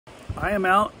I am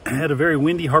out at a very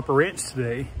windy Harper Ranch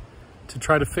today to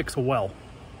try to fix a well.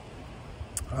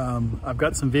 I've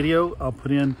got some video I'll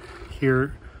put in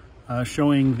here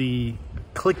showing the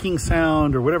clicking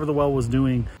sound or whatever the well was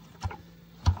doing.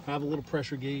 I have a little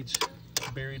pressure gauge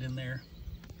buried in there.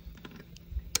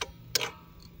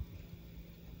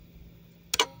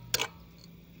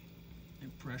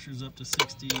 It pressures up to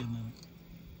 60 and then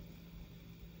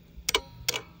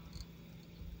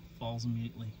falls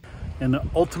immediately. And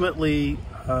ultimately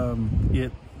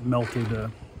it melted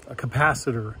a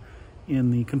capacitor in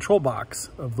the control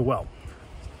box of the well.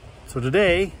 So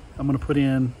today I'm going to put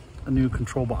in a new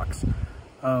control box.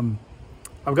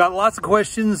 I've got lots of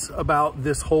questions about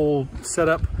this whole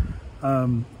setup.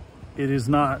 It is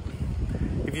not,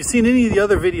 if you've seen any of the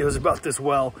other videos about this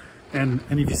well and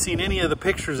if you've seen any of the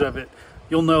pictures of it,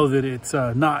 you'll know that it's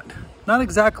not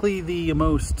exactly the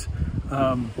most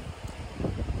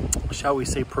shall we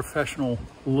say professional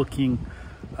looking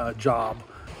job.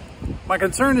 My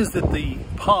concern is that the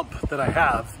pump that I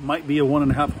have might be a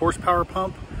 1.5 horsepower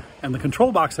pump, and the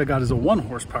control box I got is a 1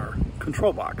 horsepower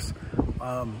control box.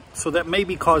 So that may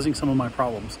be causing some of my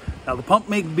problems. Now the pump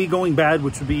may be going bad,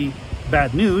 which would be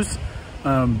bad news.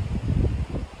 I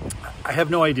have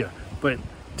no idea, but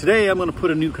today I'm going to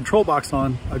put a new control box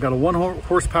on. I got a 1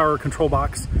 horsepower control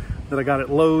box that I got at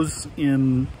Lowe's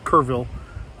in Kerrville,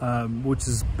 which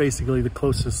is basically the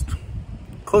closest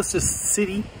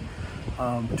city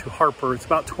to Harper. It's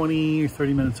about 20 or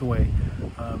 30 minutes away,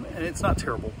 and it's not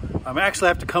terrible. I actually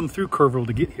have to come through Kerrville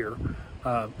to get here.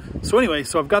 So anyway,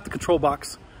 so I've got the control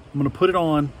box. I'm going to put it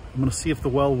on. I'm going to see if the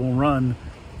well will run,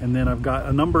 and then I've got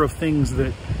a number of things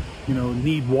that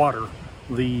need water.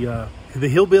 The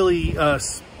Hillbilly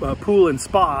pool and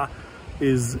spa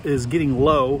is getting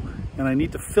low, and I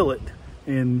need to fill it.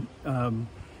 And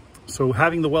so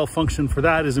having the well function for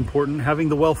that is important. Having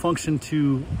the well function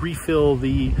to refill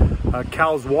the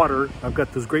cows' water. I've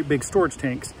got those great big storage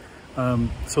tanks.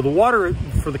 So the water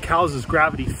for the cows is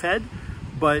gravity fed,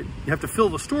 but you have to fill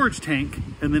the storage tank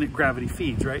and then it gravity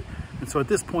feeds, right? And so at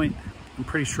this point, I'm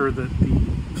pretty sure that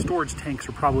the storage tanks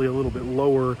are probably a little bit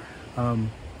lower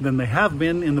than they have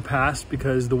been in the past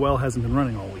because the well hasn't been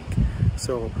running all week.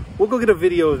 So we'll go get a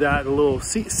video of that.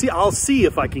 I'll see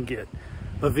if I can get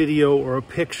a video or a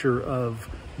picture of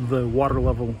the water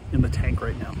level in the tank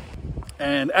right now.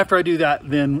 And after I do that,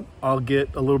 then I'll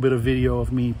get a little bit of video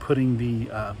of me putting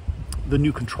the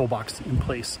new control box in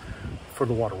place for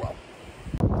the water well.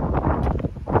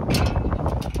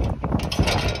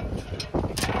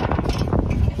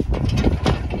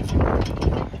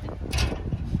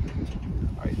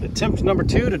 All right, attempt number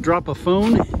 2 to drop a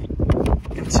phone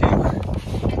into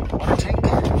water tank.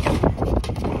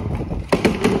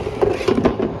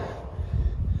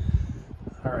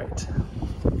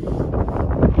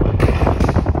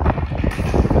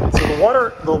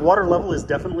 The water level is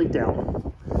definitely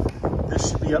down. This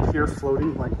should be up here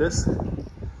floating like this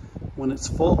when it's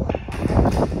full.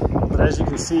 But as you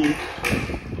can see,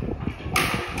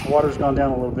 the water's gone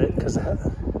down a little bit because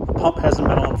the pump hasn't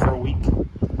been on for a week.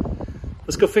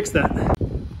 Let's go fix that.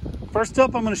 First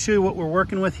up, I'm going to show you what we're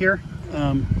working with here.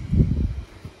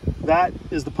 That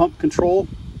is the pump control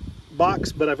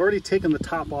box, but I've already taken the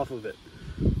top off of it.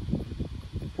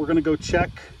 We're going to go check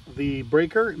the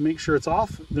breaker, make sure it's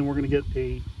off. Then we're going to get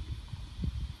the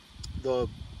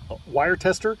wire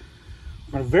tester.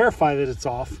 We're going to verify that it's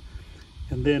off,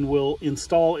 and then we'll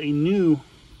install a new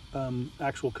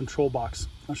actual control box.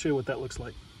 I'll show you what that looks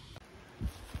like.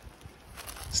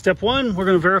 Step 1, we're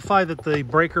going to verify that the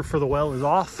breaker for the well is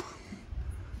off.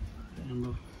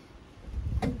 And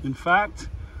in fact,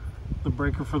 the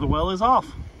breaker for the well is off.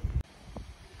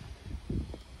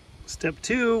 Step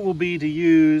 2 will be to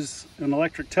use an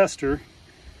electric tester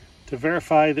to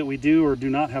verify that we do or do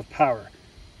not have power.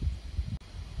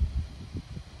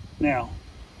 Now,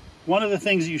 one of the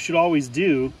things you should always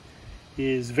do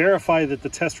is verify that the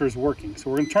tester is working. So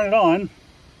we're going to turn it on.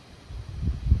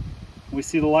 We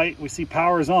see the light, we see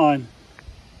power is on.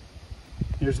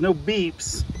 There's no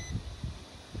beeps.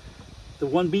 The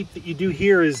one beep that you do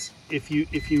hear is if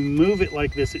you move it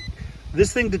like this,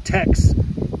 this thing detects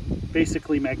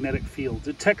basically magnetic fields.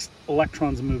 It detects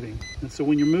electrons moving. And so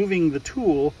when you're moving the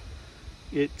tool,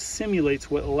 it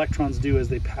simulates what electrons do as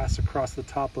they pass across the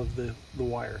top of the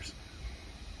wires.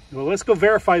 Well, let's go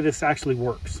verify this actually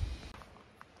works.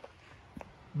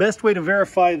 Best way to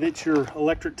verify that your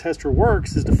electric tester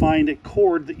works is to find a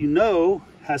cord that you know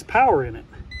has power in it.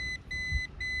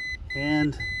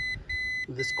 And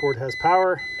this cord has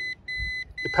power.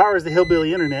 It powers the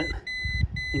Hillbilly internet,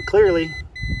 and clearly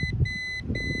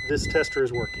this tester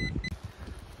is working.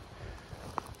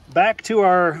 Back to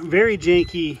our very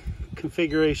janky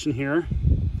configuration here.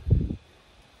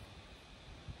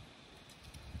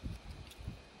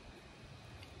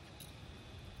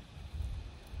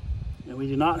 And we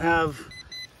do not have,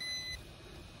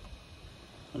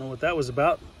 I don't know what that was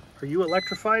about. Are you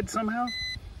electrified somehow?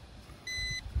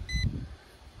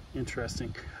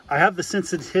 Interesting. I have the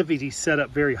sensitivity set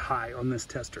up very high on this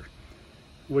tester,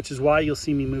 which is why you'll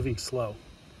see me moving slow.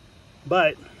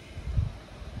 But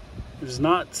there does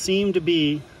not seem to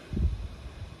be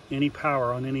any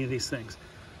power on any of these things.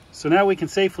 So now we can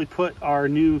safely put our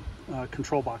new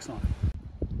control box on.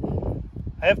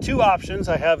 I have two options.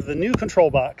 I have the new control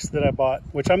box that I bought,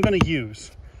 which I'm going to use.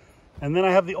 And then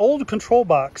I have the old control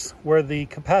box where the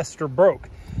capacitor broke.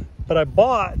 But I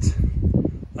bought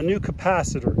a new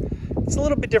capacitor. It's a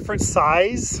little bit different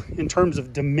size in terms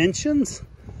of dimensions,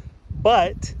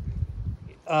 but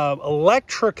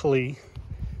electrically,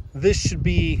 this should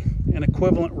be an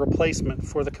equivalent replacement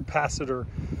for the capacitor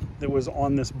that was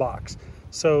on this box.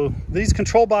 So these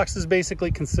control boxes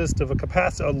basically consist of a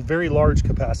capacitor, a very large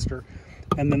capacitor,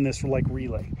 and then this like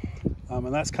relay.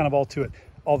 And that's kind of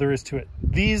all there is to it.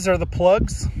 These are the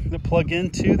plugs that plug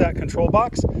into that control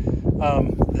box.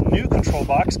 The new control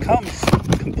box comes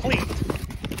complete,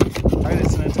 right?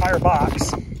 It's an entire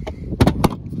box.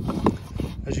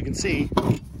 As you can see,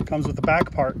 it comes with the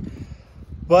back part.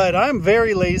 But I'm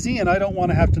very lazy and I don't want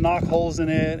to have to knock holes in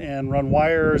it and run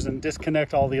wires and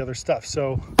disconnect all the other stuff.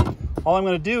 So all I'm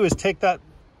going to do is take that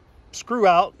screw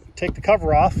out, take the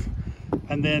cover off,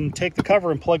 and then take the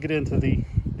cover and plug it into the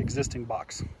existing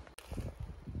box.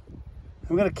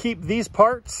 I'm going to keep these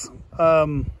parts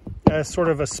as sort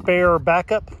of a spare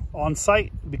backup on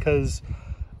site because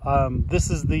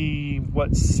this is the,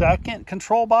 second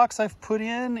control box I've put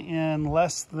in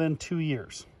less than 2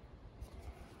 years.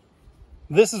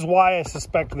 This is why I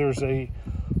suspect there's a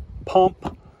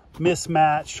pump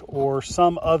mismatch or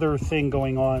some other thing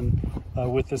going on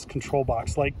with this control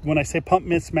box. Like when I say pump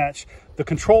mismatch, the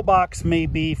control box may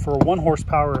be for a 1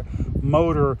 horsepower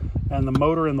motor, and the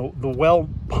motor in the well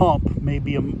pump may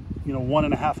be a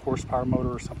 1.5 horsepower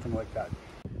motor or something like that.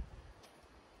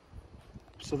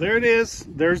 So there it is.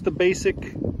 There's the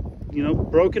basic,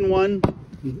 broken one,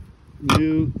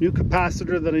 new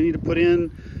capacitor that I need to put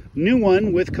in, new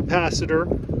one with capacitor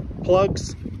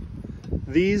plugs.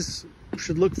 These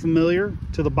should look familiar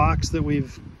to the box that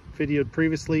we've videoed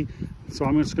previously. So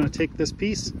I'm just going to take this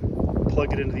piece,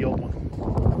 plug it into the old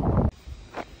one.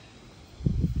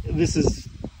 This is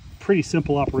pretty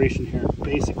simple operation here.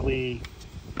 Basically,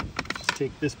 just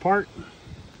take this part,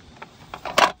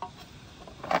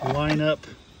 line up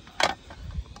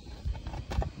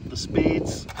the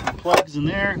spades and plugs in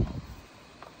there.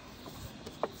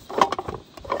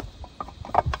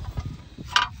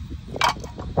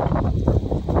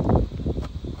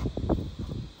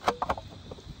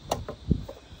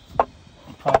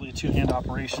 Probably a two-hand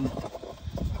operation.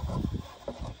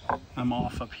 I'm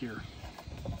off up here.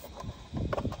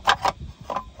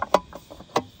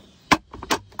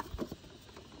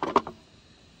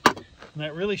 And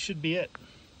that really should be it.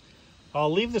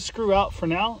 I'll leave the screw out for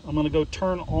now. I'm going to go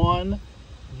turn on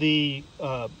the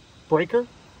breaker,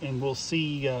 and we'll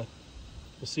see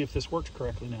if this works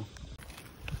correctly now.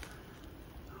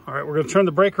 All right, we're going to turn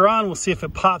the breaker on. We'll see if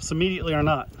it pops immediately or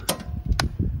not.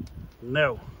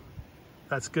 No,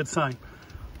 that's a good sign.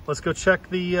 Let's go check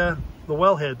the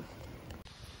wellhead.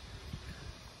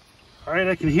 All right,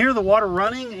 I can hear the water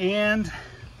running, and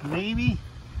maybe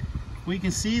we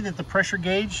can see that the pressure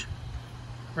gauge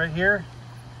right here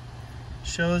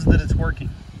shows that it's working.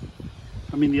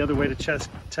 I mean, the other way to test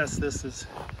this is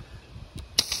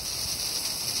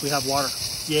we have water.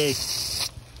 Yay.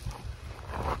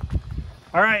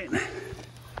 All right, I'm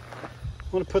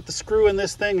gonna put the screw in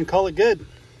this thing and call it good.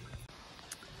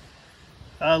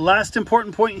 Last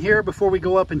important point here before we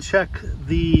go up and check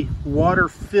the water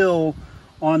fill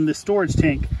on the storage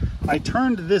tank. I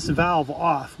turned this valve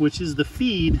off, which is the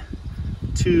feed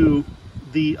to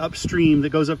the upstream that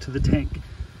goes up to the tank.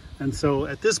 And so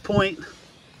at this point,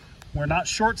 we're not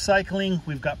short cycling,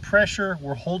 we've got pressure,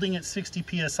 we're holding at 60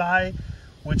 PSI,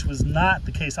 which was not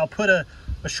the case. I'll put a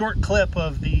short clip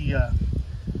of the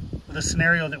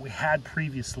scenario that we had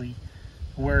previously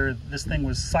where this thing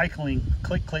was cycling,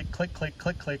 click, click, click, click,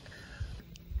 click, click.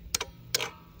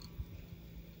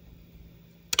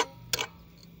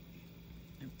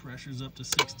 It pressures up to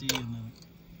 60 and then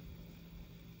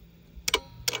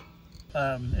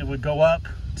it would go up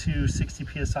to 60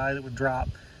 PSI, that would drop,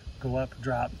 go up,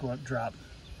 drop, go up, drop.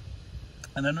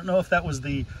 And I don't know if that was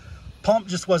the pump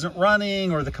just wasn't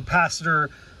running or the capacitor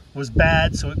was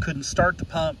bad so it couldn't start the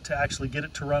pump to actually get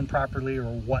it to run properly or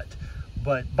what.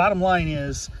 But bottom line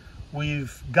is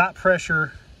We've got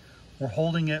pressure. We're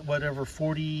holding it whatever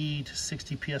 40 to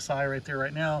 60 psi right there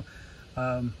right now.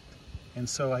 And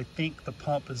so I think the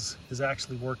pump is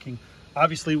actually working.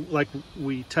 Obviously, like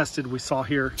we tested, we saw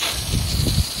here,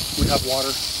 we have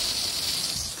water.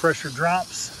 Pressure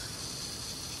drops.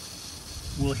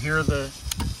 We'll hear the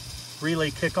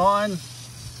relay kick on.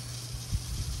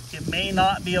 It may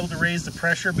not be able to raise the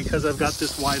pressure because I've got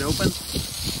this wide open,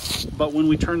 but when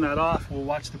we turn that off, we'll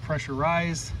watch the pressure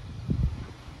rise.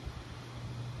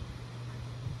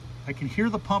 I can hear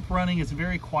the pump running. It's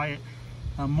very quiet.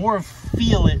 More of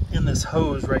feel it in this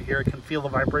hose right here. I can feel the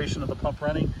vibration of the pump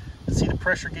running and see the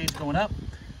pressure gauge going up,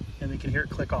 and you can hear it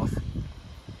click off.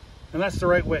 And that's the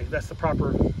right way. That's the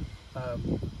proper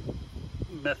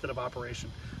method of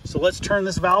operation. So let's turn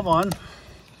this valve on.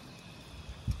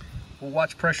 We'll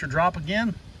watch pressure drop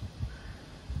again.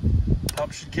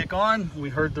 Pump should kick on. We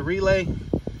heard the relay.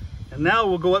 And now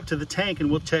we'll go up to the tank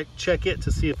and we'll check it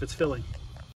to see if it's filling.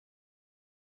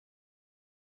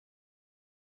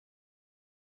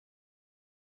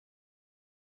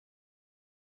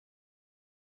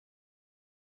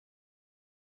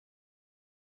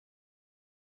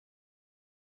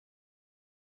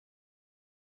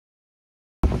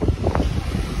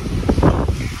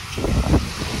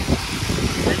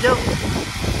 There you go.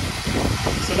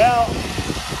 So now,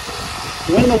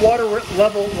 when the water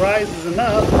level rises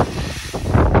enough,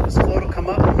 this float will come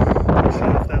up and shut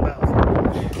off that valve.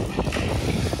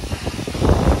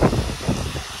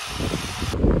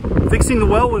 Fixing the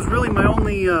well was really my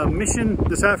only mission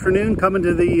this afternoon, coming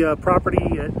to the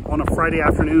property on a Friday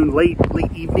afternoon, late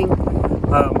evening.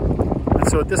 And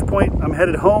so at this point, I'm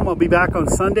headed home. I'll be back on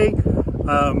Sunday.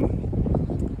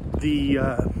 The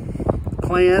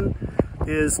plan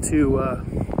is to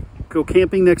go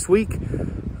camping next week.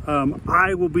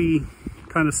 I will be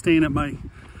kind of staying at my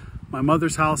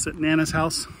mother's house, at Nana's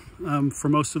house, for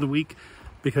most of the week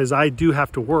because I do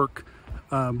have to work.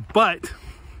 But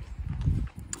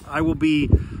I will be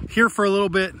here for a little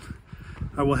bit.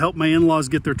 I will help my in-laws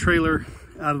get their trailer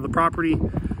out of the property,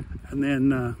 and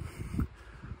then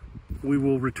we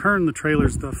will return the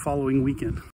trailers the following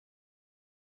weekend.